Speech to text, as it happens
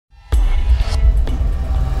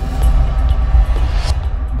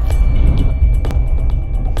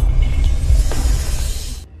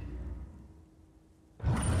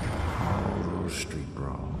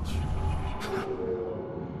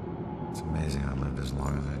I lived as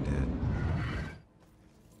long as I did.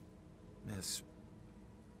 Miss,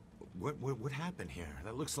 what happened here?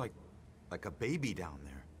 That looks like a baby down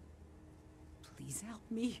there. Please help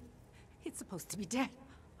me. It's supposed to be dead.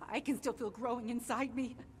 I can still feel growing inside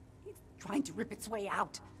me. It's trying to rip its way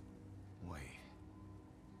out. Wait.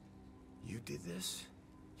 You did this?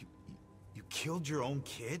 You killed your own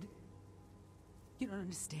kid? You don't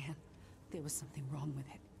understand. There was something wrong with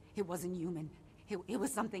it. It wasn't human. It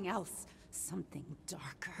was something else. Something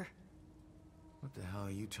darker. What the hell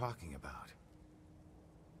are you talking about?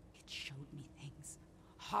 It showed me things.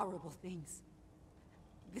 Horrible things.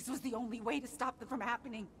 This was the only way to stop them from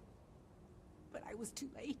happening. But I was too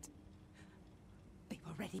late. They've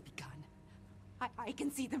already begun. I can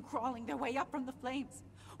see them crawling their way up from the flames.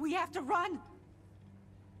 We have to run!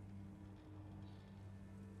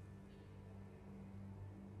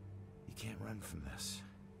 You can't run from this.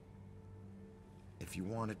 If you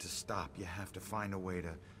want it to stop, you have to find a way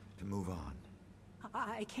to move on.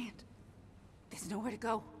 I can't. There's nowhere to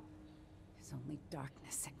go. There's only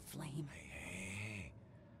darkness and flame. Hey.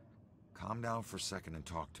 Calm down for a second and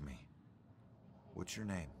talk to me. What's your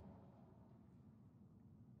name?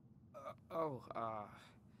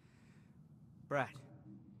 Brad.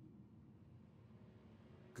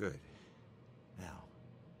 Good. Now,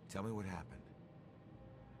 tell me what happened.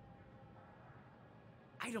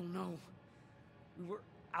 I don't know. We were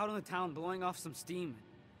out in the town blowing off some steam.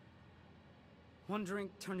 One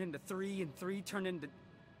drink turned into three, and three turned into...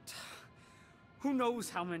 who knows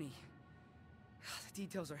how many. The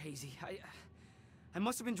details are hazy. I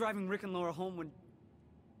must have been driving Rick and Laura home when...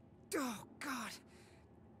 oh, God.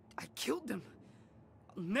 I killed them.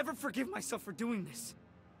 I'll never forgive myself for doing this.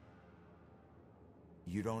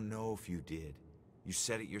 You don't know if you did. You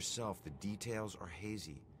said it yourself. The details are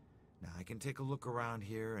hazy. Now, I can take a look around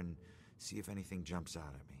here and see if anything jumps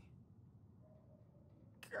out at me.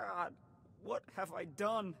 God, what have I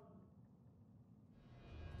done?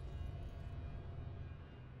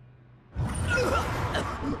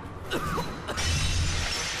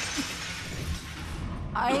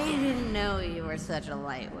 I didn't know you were such a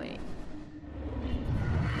lightweight.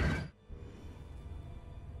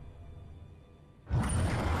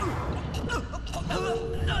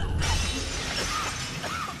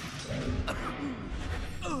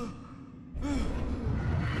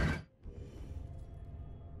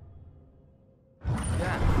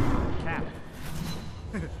 Cab.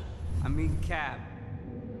 I mean cab.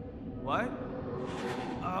 What?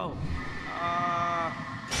 Oh,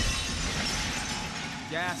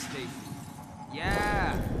 gas station.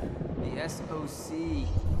 Yeah, the SOC.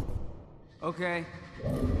 Okay,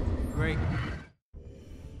 great.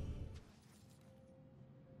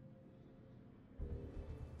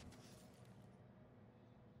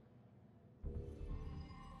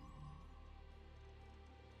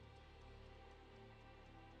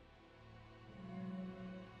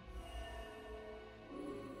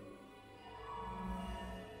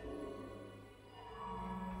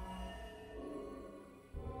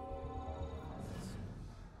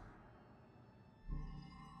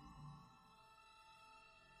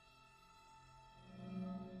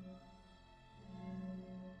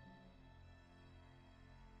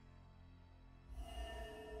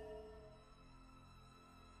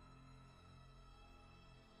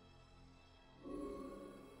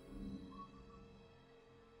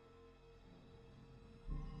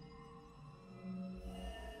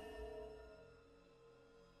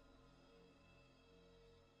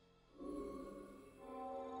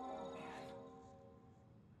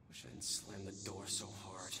 Wish I didn't slam the door so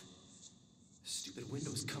hard. The stupid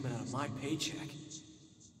window's coming out of my paycheck.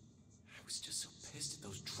 I was just so pissed at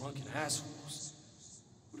those drunken assholes.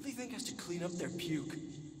 What do they think has to clean up their puke?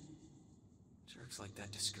 Jerks like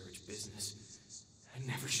that discourage business. I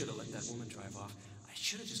never should have let that woman drive off. I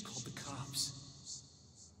should have just called the cops.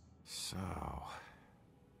 So,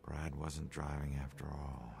 Brad wasn't driving after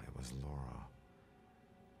all. It was Laura.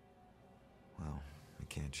 Well, we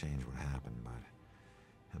can't change what happened, but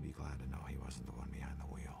he'll be glad to know he wasn't the one behind the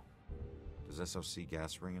wheel. Does SOC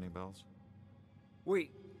gas ring any bells?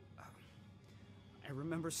 Wait. I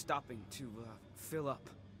remember stopping to, fill up.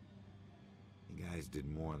 You guys did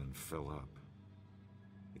more than fill up.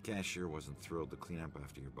 The cashier wasn't thrilled to clean up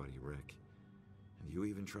after your buddy Rick. And you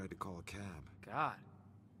even tried to call a cab. God.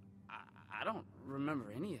 I don't remember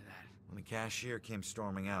any of that. When the cashier came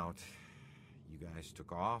storming out, you guys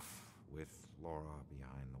took off with Laura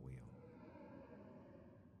behind the wheel.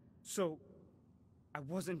 So, I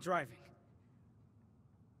wasn't driving.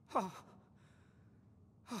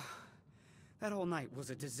 That whole night was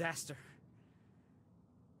a disaster.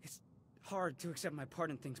 It's hard to accept my part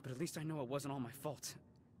in things, but at least I know it wasn't all my fault.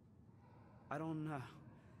 I don't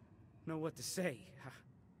know what to say.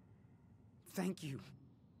 Thank you.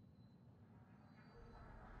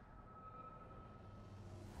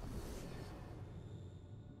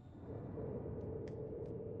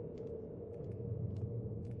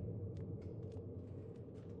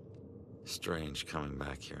 Strange coming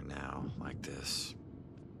back here now, like this.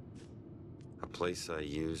 A place I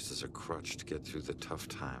used as a crutch to get through the tough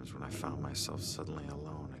times when I found myself suddenly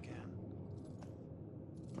alone again.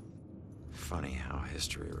 Funny how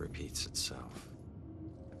history repeats itself.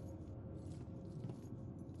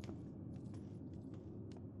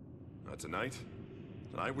 Tonight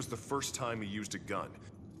was the first time he used a gun.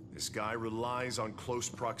 This guy relies on close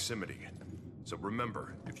proximity. So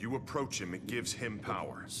remember, if you approach him, it gives him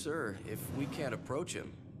power. Sir, if we can't approach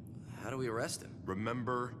him, how do we arrest him?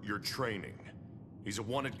 Remember your training. He's a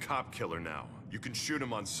wanted cop killer now. You can shoot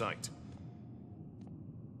him on sight.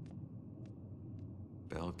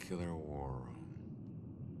 Bell Killer War Room.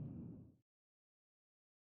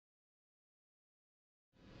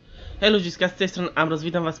 Hej ludziska, z tej strony Amros,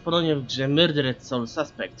 witam was ponownie w grze Murdered Soul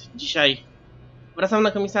Suspect. Dzisiaj wracamy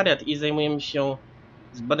na komisariat i zajmujemy się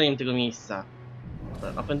zbadaniem tego miejsca.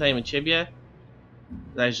 Opętajmy ciebie.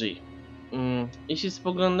 Zajrzyj. Jeśli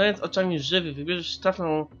spoglądając oczami żywych wybierzesz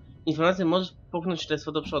trafną informację, możesz popchnąć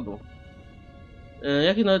śledztwo do przodu.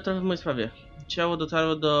 Jakie nowe trafy w mojej sprawie? Ciało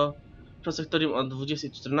dotarło do prosektorium o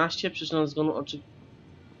 20:14.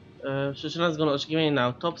 Przyczyna zgonu oczekiwania na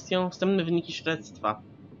autopsję. Wstępne wyniki śledztwa.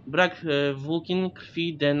 Brak włókien,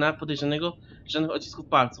 krwi, DNA podejrzanego, żadnych odcisków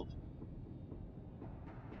palców.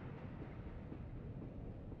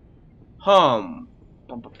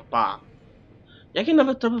 Jakie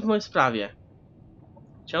nowe tropy w mojej sprawie?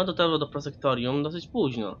 Ciało dotarło do prosektorium dosyć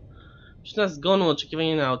późno. Przyczyna zgonu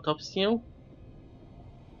oczekiwanie na autopsję.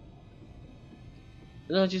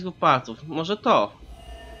 Żadnych odcisków palców. Może to.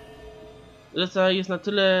 Leca jest na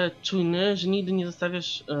tyle czujny, że nigdy nie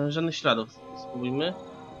zostawiasz żadnych śladów. Spróbujmy.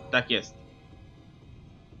 Tak jest.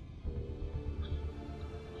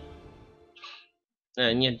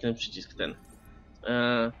 Nie ten przycisk, ten.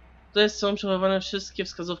 Tutaj są przechowywane wszystkie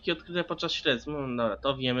wskazówki odkryte podczas śledztw. No dobra,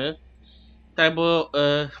 to wiemy. Tak, bo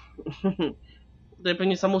tutaj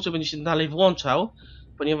pewnie samouczek będzie się dalej włączał,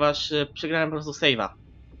 ponieważ przegrałem po prostu save'a,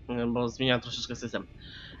 bo zmieniałem troszeczkę system.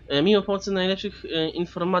 Mimo pomocy najlepszych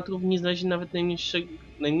informatorów nie znaleźli nawet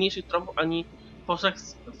najmniejszych tropów ani poszlak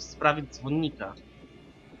w sprawie dzwonnika.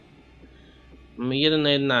 Mamy 1 na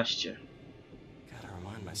 11. Gotta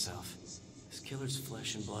remind myself. This killer's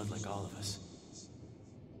flesh and blood like all of us.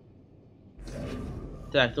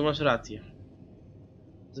 Tak, tu masz rację.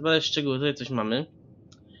 Zbadaj szczegóły, tutaj coś mamy.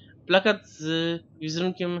 Plakat z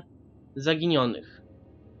wizerunkiem zaginionych.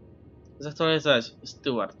 Zaktualizować.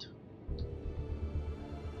 Steward.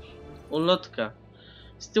 Ulotka.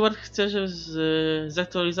 Steward chce, żeby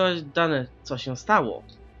zaktualizować dane, co się stało.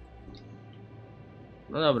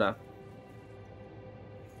 No dobra.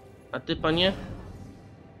 A ty, panie?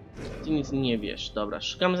 Ty nic nie wiesz. Dobra,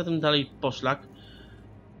 szukamy zatem dalej poszlak.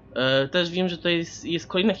 Też wiem, że to jest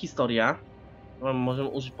kolejna historia. Możemy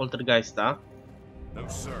użyć poltergeista. No,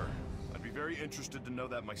 sir. I'd be very interested to know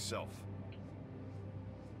that myself.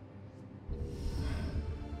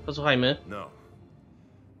 Posłuchajmy.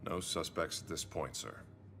 No suspects at this point, sir.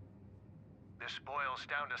 This boils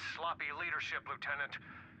down to sloppy leadership, Lieutenant.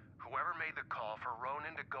 Whoever made the call for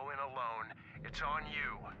Ronan to go in alone, it's on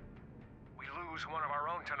you. We lose one of our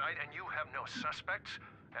own tonight, and you have no suspects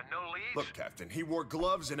and no leads? Look, Captain, he wore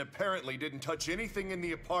gloves and apparently didn't touch anything in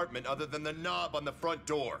the apartment other than the knob on the front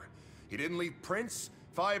door. He didn't leave prints,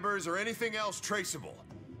 fibers, or anything else traceable.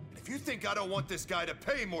 And if you think I don't want this guy to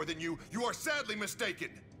pay more than you, you are sadly mistaken.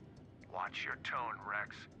 Watch your tone, Rex.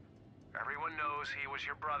 Everyone knows he was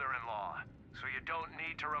your brother-in-law, so you don't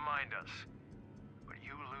need to remind us. But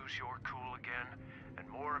you lose your cool again, and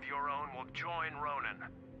more of your own will join Ronan.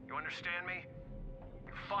 You understand me?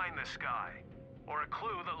 You find this guy, or a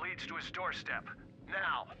clue that leads to his doorstep.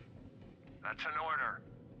 Now! That's an order.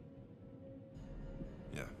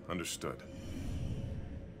 Yeah, understood.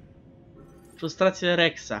 Frustracja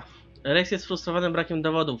Rexa. Rex jest frustrowany brakiem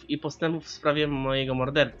dowodów i postępów w sprawie mojego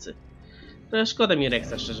mordercy. To szkoda mi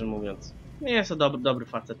Rexa, szczerze mówiąc. Nie jest to dobry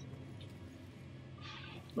facet.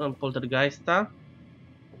 Mam poltergeista.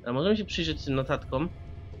 A możemy się przyjrzeć notatkom.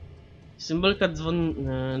 Symbolika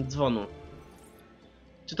dzwonu.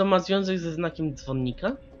 Czy to ma związek ze znakiem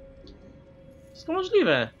dzwonnika? Wszystko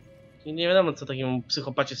możliwe. Nie wiadomo, co takiemu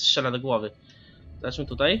psychopacie strzela do głowy. Zobaczmy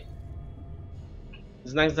tutaj.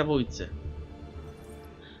 Znak zabójcy.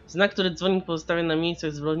 Znak, który dzwonnik pozostawia na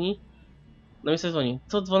miejscach zbrodni, No i sobie dzwoni.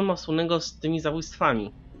 Co dzwon ma wspólnego z tymi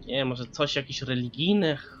zabójstwami? Nie wiem, może coś jakieś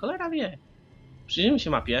religijne? Cholera wie. Przyjrzyjmy się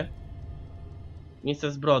mapie. Miejsca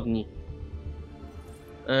zbrodni.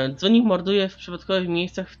 Dzwonnik morduje w przypadkowych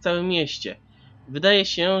miejscach w całym mieście. Wydaje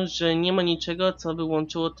się, że nie ma niczego, co by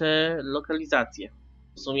łączyło te lokalizacje.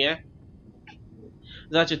 W sumie...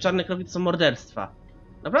 Zobaczcie, czarne kroki to są morderstwa.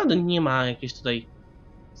 Naprawdę nie ma jakieś tutaj...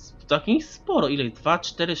 Takich sporo. Ile? 2,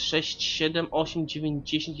 4, 6, 7, 8, 9,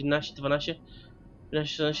 10, 11, 12...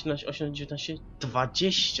 11, 17, 18, 19,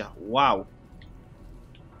 20. Wow.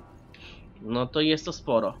 No to jest to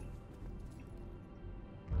sporo.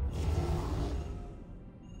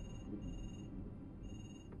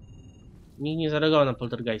 Nikt nie zareagował na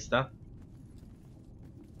poltergeista.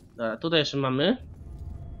 Dobra, tutaj jeszcze mamy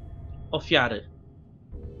ofiary.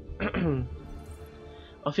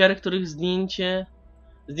 Ofiary, których zdjęcie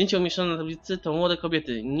umieszczone na tablicy to młode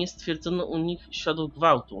kobiety. Nie stwierdzono u nich śladów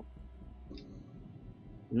gwałtu.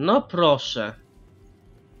 No proszę.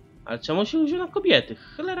 Ale czemu się wziął na kobiety?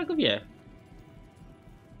 Cholera go wie.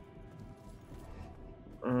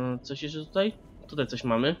 Coś jeszcze tutaj? Tutaj coś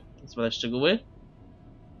mamy. Zbadać szczegóły.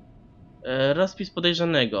 Rozpis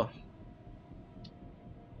podejrzanego.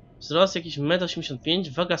 Wzrost jakiś 1,85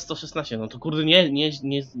 m, waga 116. No to kurde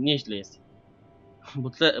nieźle jest.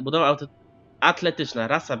 Budowa atletyczna.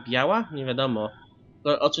 Rasa biała? Nie wiadomo.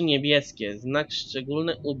 Oczy niebieskie. Znak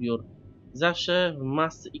szczególny, ubiór. Zawsze w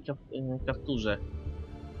masce i kapturze.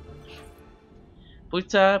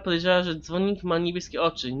 Policja podejrzewała, że dzwonnik ma niebieskie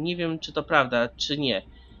oczy. Nie wiem, czy to prawda, czy nie.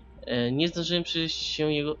 Nie zdążyłem przyjrzeć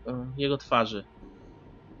się jego twarzy.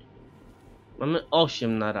 Mamy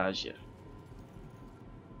 8 na razie.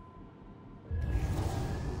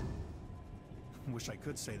 Wish I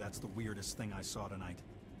could say that's the weirdest thing I saw tonight.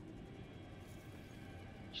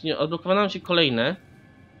 Czyli odblokowano się kolejne.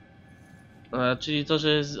 Czyli to,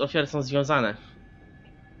 że ofiary są związane.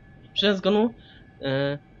 Przyczyn zgonu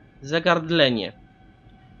zagardlenie.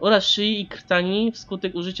 Uraz szyi i krtani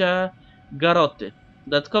wskutek użycia garoty.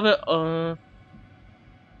 Dodatkowe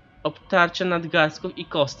obtarcia nadgarstków i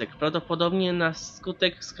kostek. Prawdopodobnie na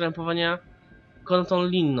skutek skrępowania kontą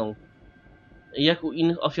linną. Jak u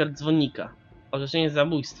innych ofiar dzwonnika. Orzeczenie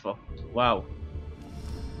zabójstwo. Wow.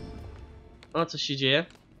 O, co się dzieje?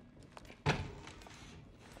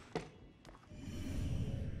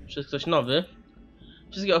 Przez ktoś nowy.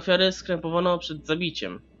 Wszystkie ofiary skrępowano przed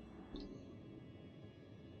zabiciem.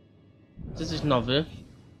 To jest coś nowy.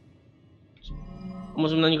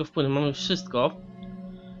 Możemy na niego wpłynąć. Mamy wszystko.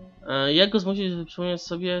 Jak go zmusić, żeby przypomniał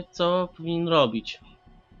sobie, co powinien robić?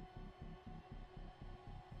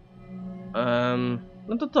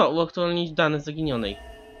 No to uaktualnić dane zaginionej.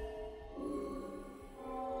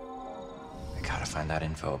 I gotta find that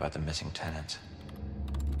info about the missing tenants.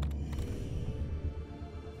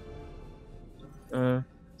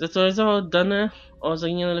 Zaktualizował dane o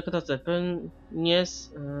zaginionej lokatorce. Pewnie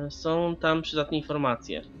są tam przydatne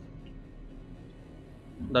informacje.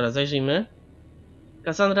 Dobra, zajrzyjmy.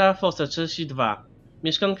 Cassandra Foster, 42.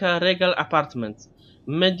 Mieszkanka Regal Apartments.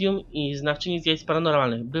 Medium i znawczyni zjawisk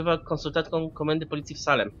paranormalnych. Bywa konsultantką komendy policji w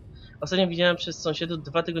Salem. Ostatnio widziałem przez sąsiadów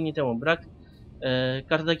 2 tygodnie temu. Brak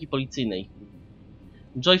kartoteki policyjnej.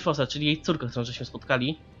 Joy Foster, czyli jej córka, którą żeśmy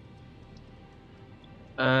spotkali.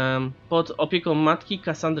 Pod opieką matki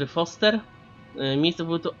Cassandry Foster. Miejsce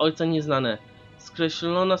pobytu ojca nieznane.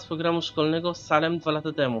 Skreślona z programu szkolnego Salem 2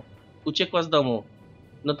 lata temu. Uciekła z domu.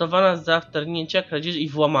 Notowana za wtargnięcia, kradzieży i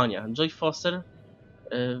włamania. Joy Foster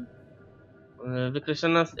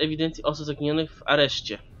wykreślona z ewidencji osób zaginionych w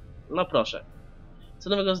areszcie. No proszę. Co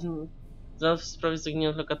nowego w sprawie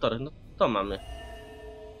zaginionych lokatorów? No to mamy.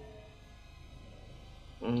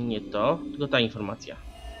 Nie to, tylko ta informacja.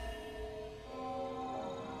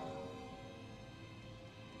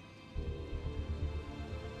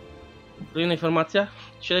 Kolejna informacja.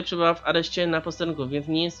 Świadek przebywa w areszcie na posterunku, więc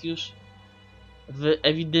nie jest już w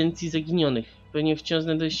ewidencji zaginionych. Pewnie wciąż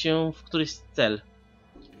znajduje się w któryś z cel.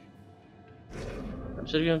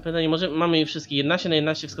 Przerwijam pytanie, może mamy je wszystkie. 11 na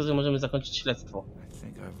 11 wskazuje, możemy zakończyć śledztwo.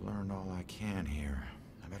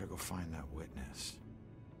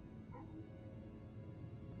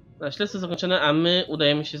 Śledztwo zakończone, a my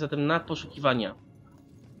udajemy się zatem na poszukiwania.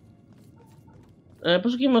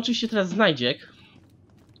 Poszukiwamy oczywiście teraz znajdziek.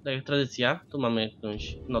 Tak jak tradycja. Tu mamy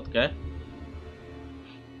jakąś notkę.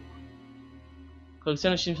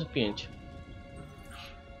 Kolekcjoner 75.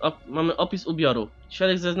 Mamy opis ubioru.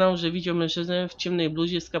 Świadek zeznał, że widział mężczyznę w ciemnej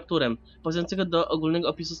bluzie z kapturem, pasującego do ogólnego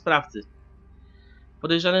opisu sprawcy.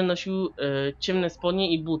 Podejrzany nosił ciemne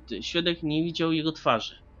spodnie i buty. Świadek nie widział jego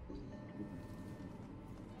twarzy.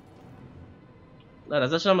 Dobra,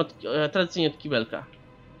 zaczynamy tradycyjnie od kibelka.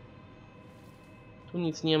 Tu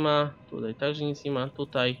nic nie ma, tutaj także nic nie ma,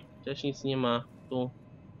 tutaj też nic nie ma, tu.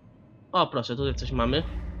 O proszę, tutaj coś mamy.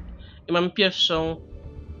 I mamy pierwszą...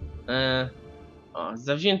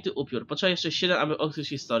 zawzięty upiór. Potrzeba jeszcze 7, aby odkryć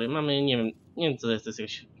historię. Mamy, nie wiem co to jest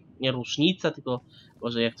jakaś... Nie różnica, tylko...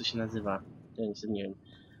 Boże, jak to się nazywa? Ja niestety nie wiem.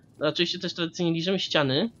 No oczywiście też tradycyjnie liczymy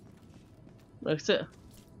ściany. No chcę...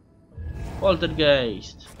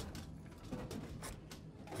 Poltergeist.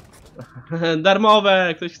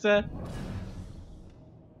 Darmowe! Ktoś chce?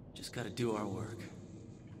 Just gotta do our work.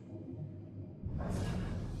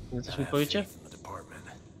 Nie coś mi powiecie?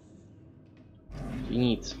 I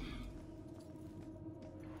nic.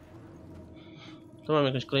 Tu mam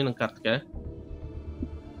jakąś kolejną kartkę.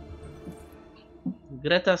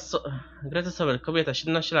 Greta Sober, kobieta,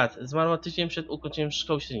 17 lat. Zmarła tydzień przed ukończeniem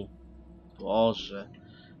szkoły średniej. Boże.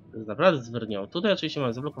 To jest naprawdę zwyrniało. Tutaj oczywiście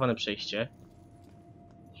mamy zablokowane przejście.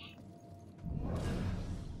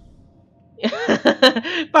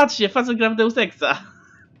 Patrzcie, facet gra w Deus Exa.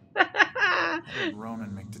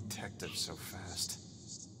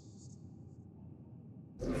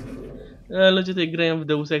 Ludzie tutaj grają w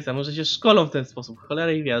Deus Exa, może się szkolą w ten sposób.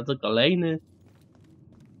 Cholera i wie, to kolejny.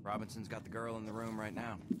 Robinson's got the girl in the room right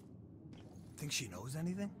now. Think she knows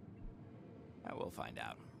anything? We'll find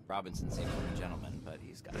out. Robinson seems like a gentleman, but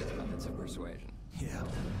he's got his methods of persuasion. Yeah.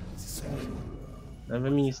 A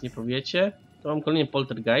wy mi nic nie powiecie. To mam kolejny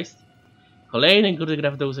Poltergeist. Kolejny góry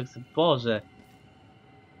gra w Deus Exa. Boże.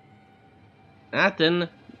 A ten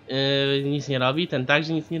nic nie robi, ten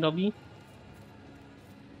także nic nie robi.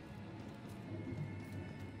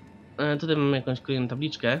 Tutaj mamy jakąś kolejną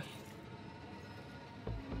tabliczkę.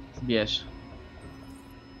 Zbierz.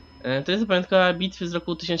 To jest pamiątka bitwy z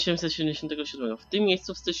roku 1777. W tym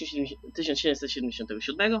miejscu w styczniu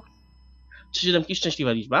 1777 3 siódemki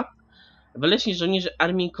szczęśliwa liczba. Waleczni żołnierze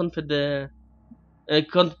armii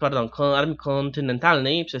armii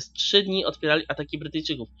kontynentalnej przez 3 dni odpierali ataki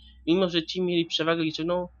Brytyjczyków. Mimo że ci mieli przewagę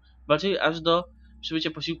liczebną, walczyli aż do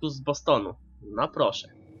przybycia posiłku z Bostonu. No proszę.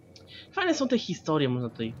 Fajne są te historie, można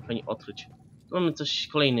tutaj fajnie odkryć. Tu mamy coś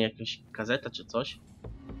kolejne, jakaś gazeta czy coś.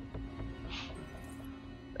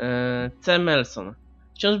 C. Melson.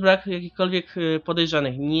 Wciąż brak jakichkolwiek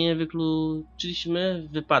podejrzanych. Nie wykluczyliśmy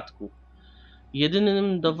wypadku.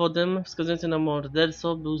 Jedynym dowodem wskazującym na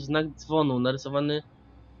morderstwo był znak dzwonu narysowany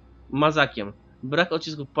mazakiem. Brak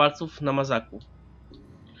odcisków palców na mazaku.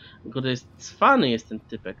 Kurde, jest cwany jest ten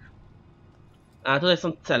typek. A tutaj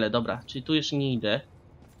są cele, dobra. Czyli tu jeszcze nie idę.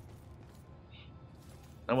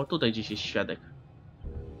 Albo tutaj gdzieś jest świadek.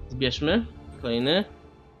 Zbierzmy. Kolejny.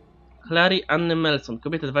 Clary Anny Melson.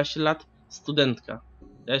 Kobieta 20 lat. Studentka.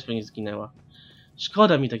 Też pewnie zginęła.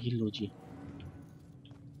 Szkoda mi takich ludzi.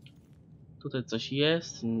 Tutaj coś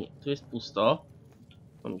jest. Nie. Tu jest pusto.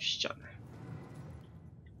 Mamy ścianę.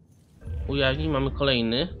 Ujawnij. Mamy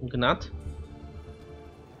kolejny. Gnat.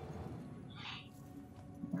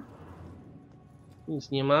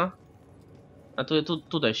 Nic nie ma. A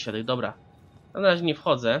tutaj jest świadek. Dobra. Na razie nie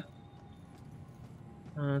wchodzę.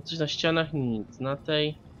 Coś na ścianach? Nic. Na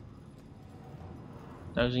tej...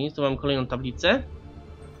 Także nic. Tu mam kolejną tablicę.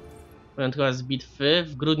 Pamiątka z bitwy.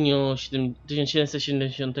 W grudniu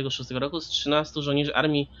 1776 roku z 13 żołnierzy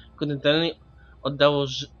armii kontynentalnej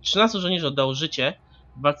 13 żołnierzy oddało życie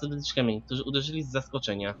w walce z Brytyczkami, którzy uderzyli z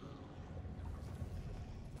zaskoczenia.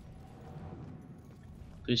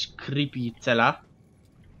 Tu jest creepy cela.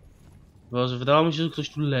 Boże, wydawało mi się, że ktoś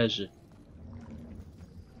tu leży.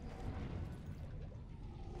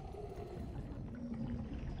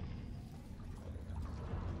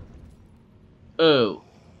 Oh.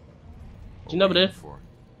 Dzień dobry.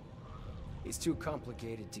 It's too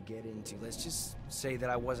complicated to get into. Let's just say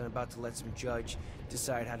that I wasn't about to let some judge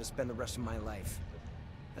decide how to spend the rest of my life.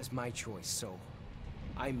 That's my choice, so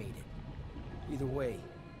I made it. Either way,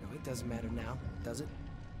 it doesn't matter now, does it?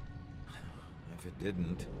 If it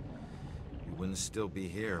didn't, you wouldn't still be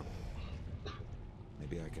here.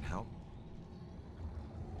 Maybe I can help?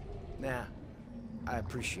 Nah, I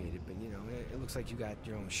appreciate it, but it looks like you got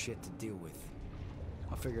your own shit to deal with.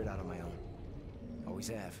 I'll figure it out on my own. Always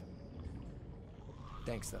have.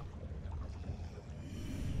 Thanks, though.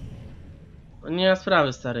 Nie ma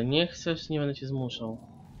sprawy, stary. Nie chcesz, nie będę cię zmuszał.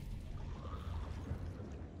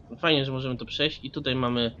 Fajnie, że możemy to przejść. I tutaj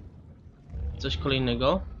mamy coś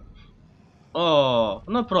kolejnego. O,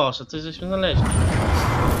 no proszę, coś żeśmy znaleźli.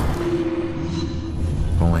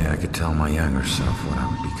 Only I could tell my younger self what I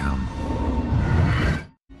would become.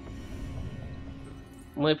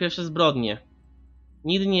 Moje pierwsze zbrodnie.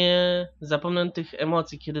 Nigdy nie zapomnę tych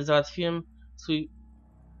emocji, kiedy załatwiłem swój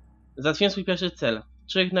pierwszy cel.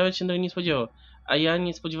 Człowiek nawet się tego nie spodziewał, a ja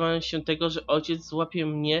nie spodziewałem się tego, że ojciec złapie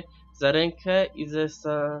mnie za rękę i ze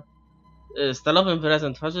stalowym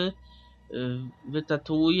wyrazem twarzy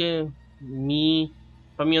wytatuuje mi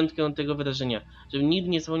pamiątkę tego wydarzenia, żebym nigdy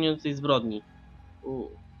nie zapomniał tej zbrodni.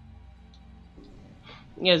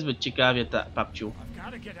 Niezbyt ciekawie, papciu.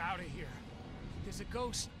 There's a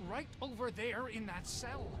ghost right over there in that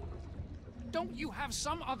cell. Don't you have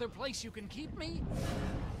some other place you can keep me?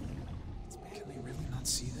 Can they really not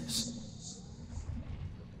see this?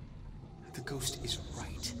 The ghost is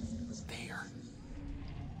right there.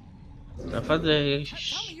 Naprawdę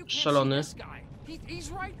jakiś szalony.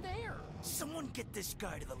 He's right there. Someone get this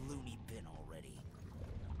guy to the loony bin already.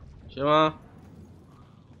 Siema.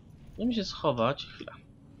 Nie mi się schować. Chwila.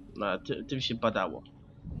 No, tym się badało.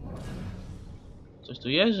 Coś tu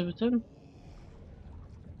jest, żeby ten?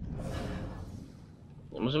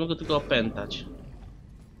 Nie, możemy go tylko opętać.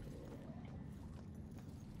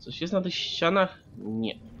 Coś jest na tych ścianach?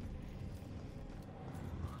 Nie.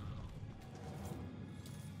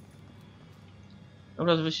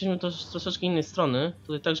 Dobra, wyszliśmy to z troszeczkę innej strony.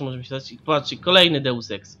 Tutaj także możemy się dać. Patrzcie, kolejny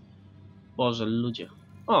Deus Ex. Boże, ludzie.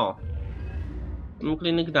 O! Mam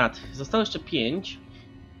kolejny gnat. Zostało jeszcze 5.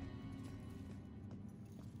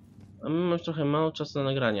 A my mamy już trochę mało czasu na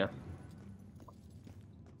nagrania.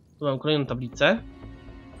 Tu mam kolejną tablicę.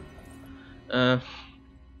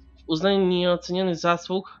 W uznaniu nieocenionych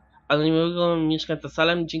zasług anonimowego mieszkańca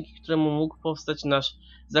Salem, dzięki któremu mógł powstać nasz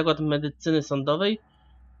zakład medycyny sądowej,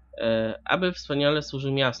 aby wspaniale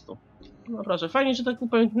służył miastu. No proszę, fajnie, że tak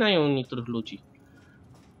upamiętniają niektórych ludzi.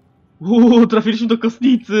 Trafiliśmy do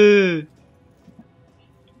kostnicy!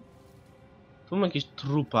 Tu mam jakieś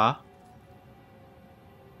trupa.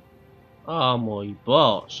 O mój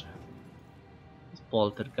Boże.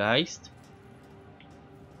 Poltergeist.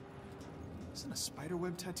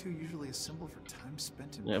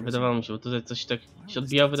 Nie, wydawało mi się, bo tutaj coś tak się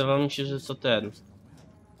odbijało, wydawało mi się, że to ten.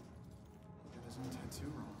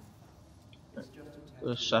 To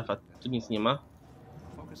jest szafa, tu nic nie ma.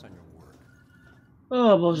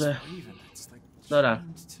 O Boże. Dobra.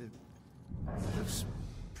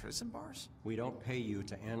 We don't pay you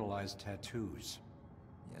to analyze tattoos.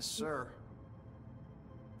 Yes, sir.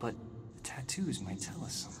 But the tattoos might tell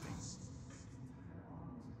us something.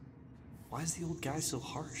 Why is the old guy so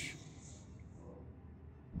harsh?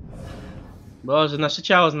 Boże, nasze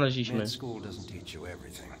ciało znaleźliśmy. School doesn't teach you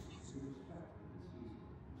everything.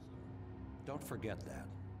 Don't forget that.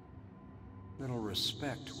 Little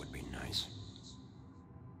respect would be nice.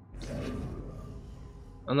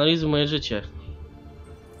 Analizuj moje życie.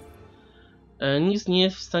 Nic nie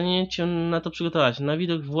jest w stanie cię na to przygotować. Na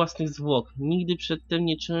widok własnych zwłok. Nigdy przedtem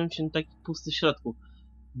nie czułem się taki pusty w środku.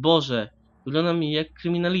 Boże, wyglądam jak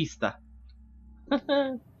kryminalista.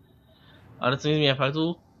 Ale co nie zmienia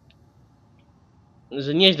faktu,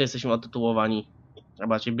 że nieźle jesteśmy otytułowani. A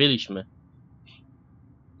bardziej byliśmy.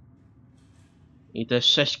 I te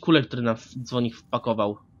 6 kulek, które nam dzwonik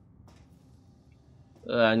wpakował.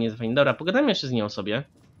 Nie jest fajnie. Dobra, pogadajmy jeszcze z nią sobie.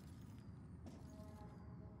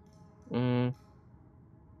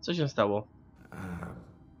 Co się stało?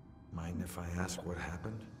 Mind if I ask what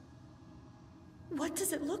happened? What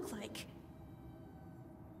does it look like?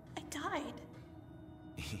 I died.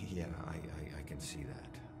 Yeah, I can see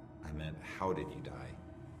that. I meant, how did you die?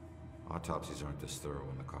 Autopsies aren't this thorough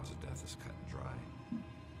when the cause of death is cut and dry.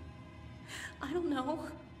 I don't know.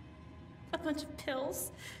 A bunch of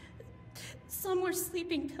pills. Some were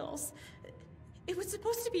sleeping pills. It was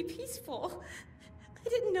supposed to be peaceful. I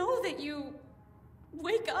didn't know that you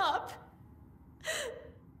wake up.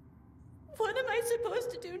 What am I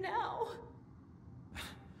supposed to do now?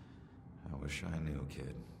 I wish I knew,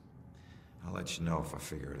 kid. I'll let you know if I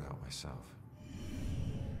figure it out myself.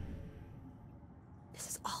 This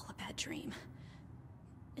is all a bad dream.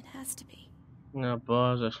 It has to be. No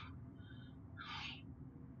Boże.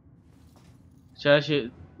 Chciała się...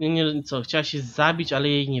 Nie, co? Chciała się zabić, ale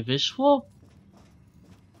jej nie wyszło?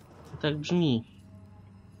 Tak brzmi.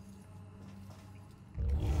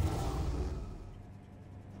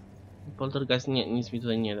 Poltergeist nic mi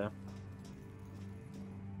tutaj nie da.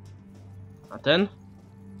 A ten?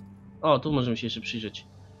 O, tu możemy się jeszcze przyjrzeć.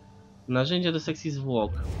 Narzędzia do sekcji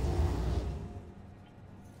zwłok.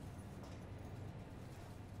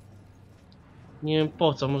 Nie wiem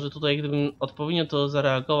po co, może tutaj gdybym odpowiednio to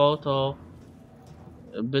zareagował, to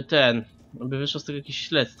by wyszło z tego jakieś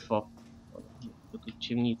śledztwo. Tylko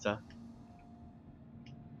ciemnica.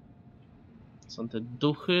 Są te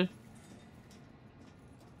duchy.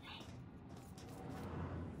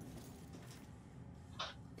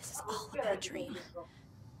 This is all a bad dream.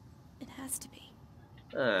 It has to be.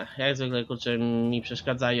 Jak zwykle kurczę mi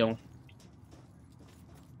przeszkadzają.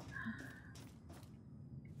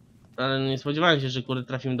 Ale nie spodziewałem się, że kurde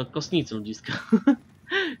trafimy do kostnicy ludziska.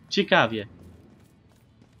 Ciekawie.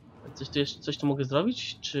 Coś tu mogę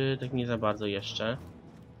zrobić? Czy tak nie za bardzo jeszcze?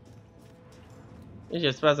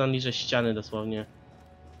 Wiecie, sprawdzam bliżej ściany dosłownie.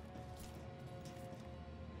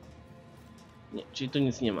 Nie, czyli tu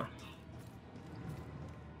nic nie ma.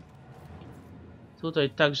 Tutaj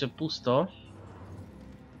także pusto.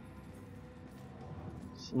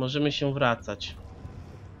 Możemy się wracać.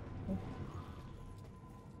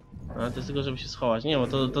 Ale to jest tylko, żeby się schować. Nie, bo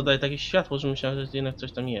to daje takie światło, że myślałem, że jednak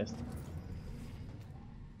coś tam jest.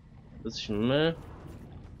 To jesteśmy my.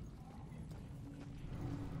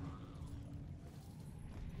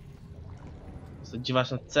 To jest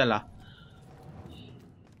dziwaczna cela.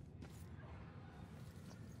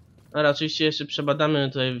 Ale oczywiście jeszcze przebadamy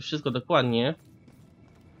tutaj wszystko dokładnie.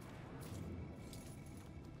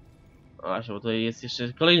 Właśnie, bo tutaj jest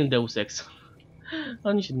jeszcze kolejny Deus Ex.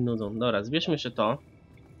 Oni się nudzą. Dobra, zbierzmy jeszcze to.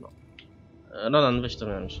 No. Ronan, weź to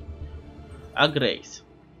miałeś. A Grace.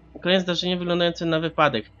 Kolejne zdarzenie wyglądające na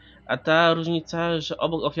wypadek. A ta różnica, że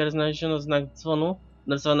obok ofiary znaleziono znak dzwonu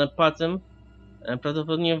narysowany palcem,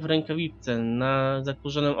 prawdopodobnie w rękawiczce na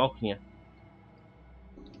zakurzonym oknie.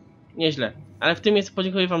 Nieźle. Ale w tym miejscu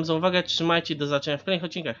podziękuję wam za uwagę. Trzymajcie, do zobaczenia w kolejnych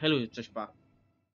odcinkach. Helu, cześć, pa.